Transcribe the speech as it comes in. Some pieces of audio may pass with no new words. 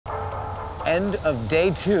End of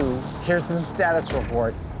day 2. Here's the status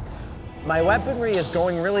report. My weaponry is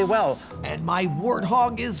going really well. And my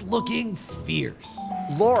warthog is looking fierce.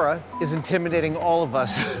 Laura is intimidating all of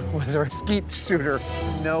us with her skeet shooter.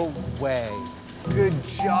 No way. Good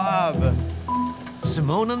job.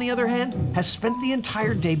 Simone, on the other hand, has spent the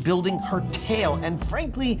entire day building her tail, and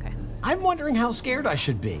frankly, I'm wondering how scared I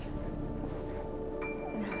should be.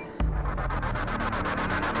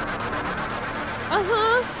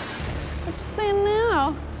 What you saying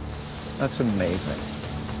now? That's amazing.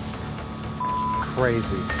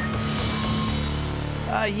 Crazy.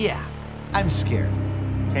 Yeah, I'm scared.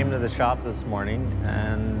 Came to the shop this morning,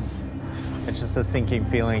 and it's just a sinking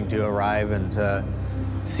feeling to arrive and to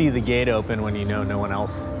see the gate open when you know no one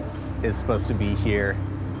else is supposed to be here.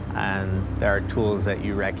 And there are tools that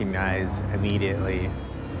you recognize immediately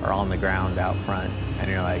are on the ground out front,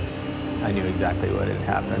 and you're like, I knew exactly what had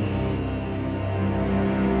happened.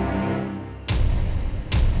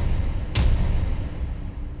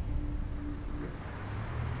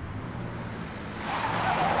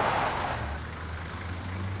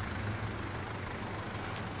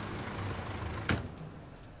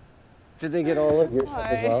 Did they get all of your stuff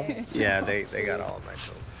as well? Yeah, they got all of my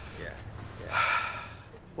tools. Yeah.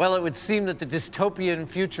 Well, it would seem that the dystopian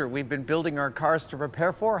future we've been building our cars to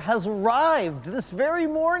prepare for has arrived this very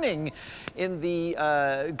morning in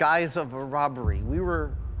the guise of a robbery. We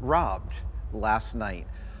were robbed last night.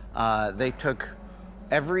 They took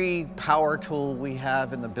every power tool we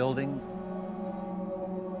have in the building.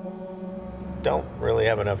 Don't really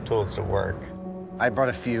have enough tools to work. I brought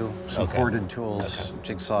a few, some Okay. corded tools,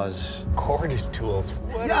 jigsaws. Corded tools?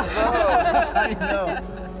 What? Yeah, I know.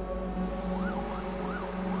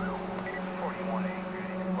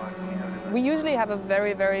 We usually have a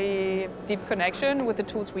very, very deep connection with the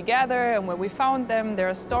tools we gather and where we found them. There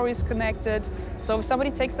are stories connected. So if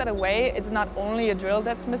somebody takes that away, it's not only a drill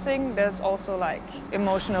that's missing, there's also like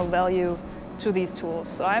emotional value to these tools.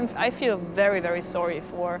 So I feel very, very sorry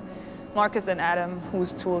for Marcus and Adam,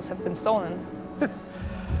 whose tools have been stolen.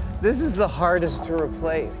 This is the hardest to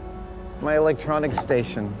replace. My electronics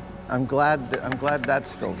station. I'm glad that's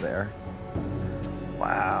still there.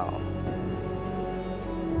 Wow.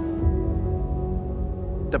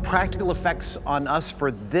 The practical effects on us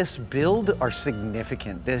for this build are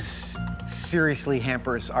significant. This seriously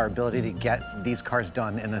hampers our ability to get these cars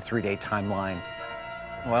done in a 3-day timeline.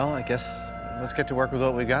 Well, I guess let's get to work with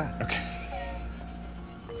what we got. Okay.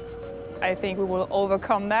 I think we will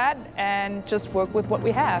overcome that and just work with what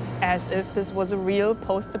we have, as if this was a real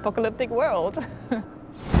post-apocalyptic world.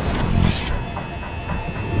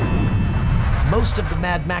 Most of the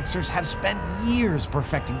Mad Maxers have spent years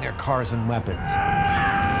perfecting their cars and weapons.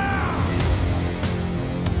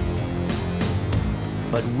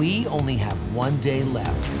 But we only have 1 day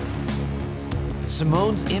left.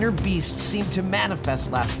 Simone's inner beast seemed to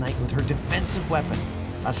manifest last night with her defensive weapon,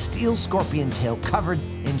 a steel scorpion tail covered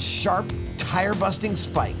in sharp, tire-busting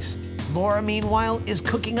spikes. Laura, meanwhile, is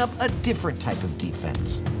cooking up a different type of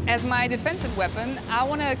defense. As my defensive weapon, I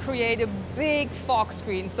want to create a big fog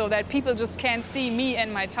screen so that people just can't see me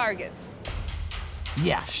and my targets.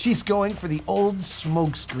 Yeah, she's going for the old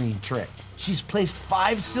smokescreen trick. She's placed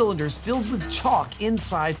 5 cylinders filled with chalk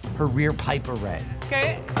inside her rear pipe array.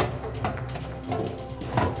 Okay.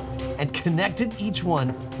 And connected each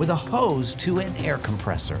one with a hose to an air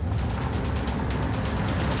compressor.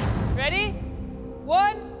 Ready?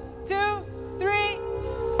 1, 2, 3.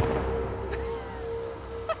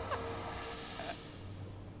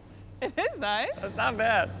 It is nice. That's not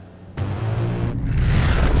bad.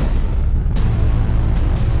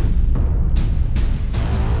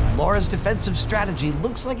 Laura's defensive strategy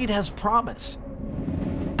looks like it has promise,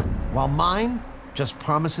 while mine just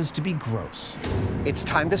promises to be gross. It's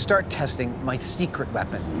time to start testing my secret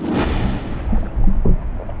weapon.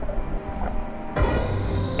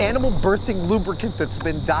 Animal birthing lubricant that's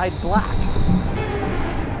been dyed black.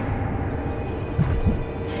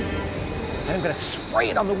 And I'm gonna spray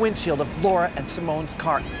it on the windshield of Laura and Simone's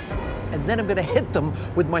car. And then I'm gonna hit them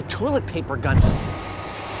with my toilet paper gun.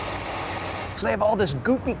 So they have all this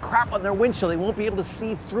goopy crap on their windshield, they won't be able to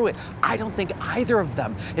see through it. I don't think either of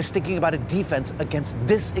them is thinking about a defense against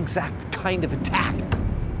this exact kind of attack.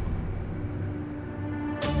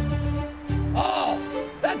 Oh,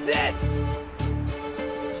 that's it!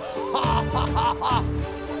 Oh,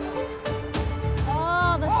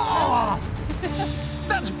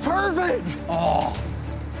 That's perfect! Oh,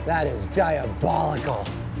 that is diabolical.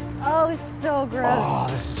 oh, it's so gross. Oh,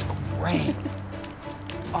 this is great.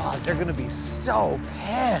 Oh, they're gonna be so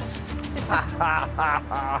pissed.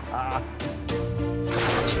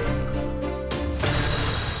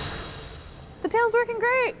 tail's working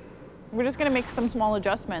great. We're just gonna make some small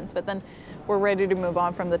adjustments, but then we're ready to move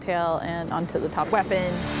on from the tail and onto the top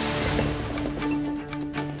weapon.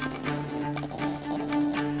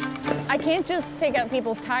 I can't just take out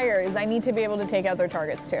people's tires. I need to be able to take out their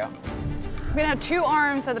targets too. I'm gonna have 2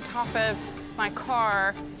 arms at the top of my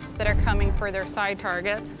car that are coming for their side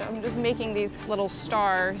targets. So I'm just making these little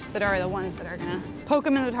stars that are the ones that are gonna poke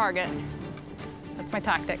them in the target. That's my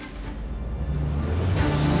tactic.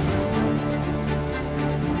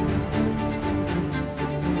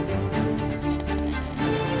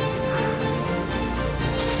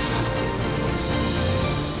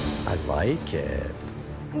 I like it.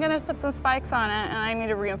 I'm gonna put some spikes on it, and I need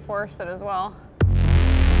to reinforce it as well.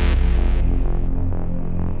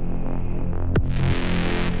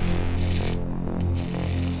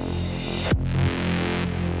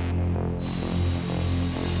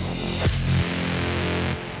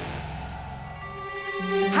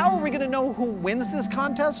 How are we gonna know who wins this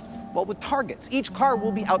contest? Well, with targets. Each car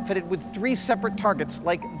will be outfitted with 3 separate targets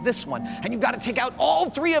like this one. And you've got to take out all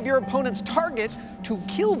 3 of your opponent's targets to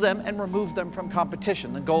kill them and remove them from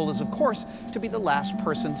competition. The goal is, of course, to be the last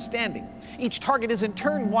person standing. Each target is in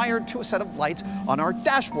turn wired to a set of lights on our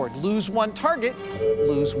dashboard. Lose 1 target,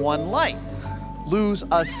 lose 1 light. Lose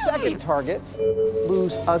a second target,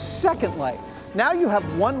 lose a second light. Now you have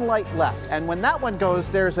 1 light left, and when that one goes,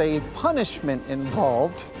 there's a punishment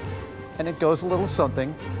involved, and it goes a little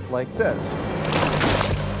something like this.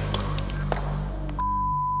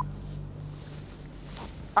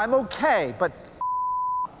 I'm okay, but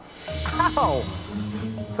ow!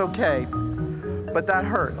 It's okay, but that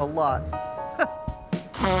hurt a lot.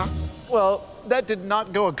 Well, that did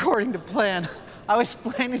not go according to plan. I was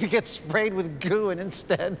planning to get sprayed with goo, and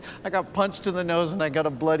instead I got punched in the nose and I got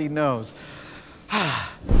a bloody nose.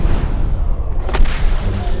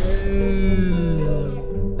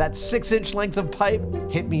 That 6-inch length of pipe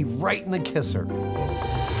hit me right in the kisser.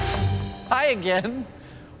 Hi again.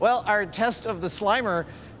 Well, our test of the Slimer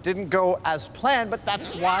didn't go as planned, but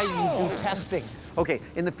that's why you do testing. Okay,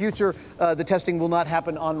 in the future, the testing will not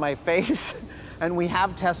happen on my face. And we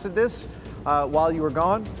have tested this while you were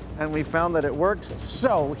gone, and we found that it works.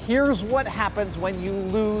 So here's what happens when you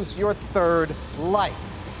lose your 3rd light.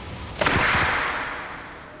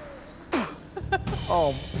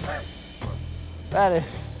 Oh, that is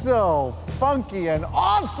so funky and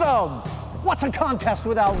awesome! What's a contest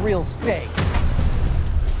without real stake?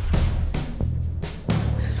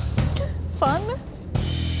 Fun?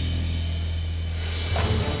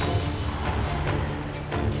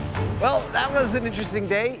 Well, that was an interesting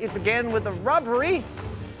day. It began with a robbery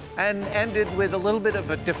and ended with a little bit of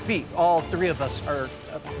a defeat. All 3 of us are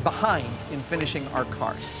behind in finishing our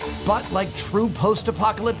cars. But like true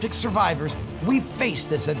post-apocalyptic survivors, we faced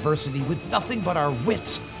this adversity with nothing but our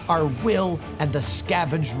wits, our will, and the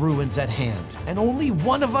scavenged ruins at hand. And only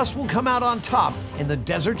one of us will come out on top in the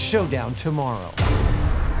Desert Showdown tomorrow.